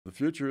The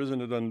future isn't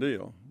a done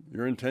deal.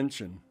 Your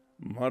intention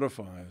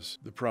modifies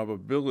the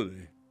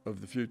probability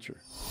of the future.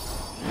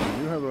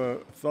 When you have a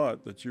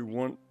thought that you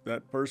want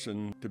that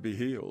person to be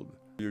healed,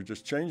 you're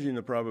just changing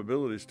the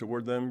probabilities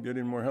toward them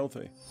getting more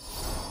healthy.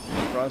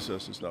 The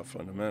process is not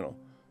fundamental.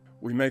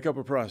 We make up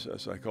a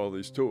process. I call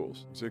these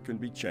tools. It can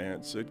be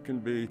chants, it can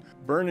be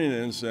burning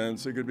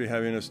incense, it could be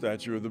having a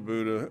statue of the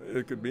Buddha,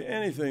 it could be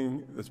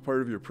anything that's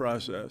part of your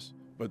process.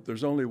 But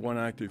there's only one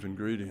active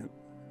ingredient,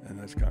 and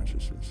that's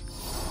consciousness.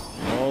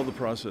 All the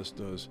process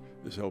does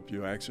is help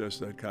you access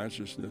that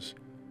consciousness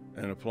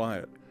and apply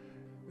it.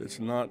 It's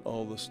not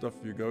all the stuff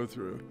you go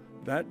through.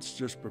 That's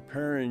just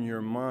preparing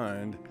your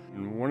mind.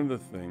 And one of the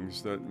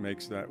things that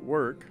makes that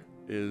work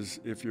is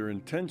if your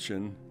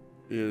intention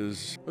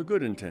is a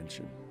good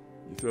intention.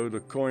 You throw the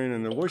coin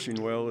in the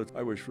wishing well,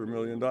 I wish for $1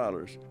 million.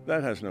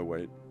 That has no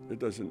weight. It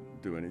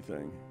doesn't do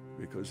anything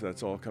because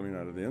that's all coming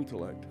out of the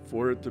intellect.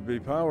 For it to be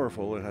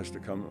powerful, it has to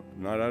come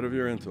not out of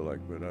your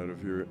intellect, but out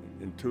of your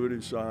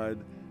intuitive side,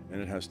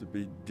 and it has to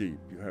be deep.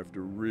 You have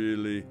to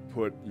really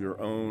put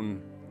your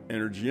own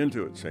energy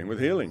into it. Same with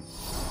healing.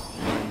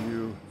 When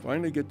you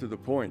finally get to the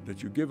point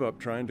that you give up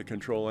trying to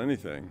control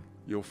anything,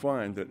 you'll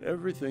find that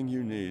everything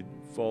you need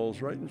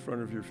falls right in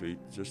front of your feet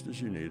just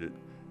as you need it,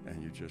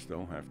 and you just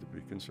don't have to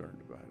be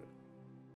concerned about it.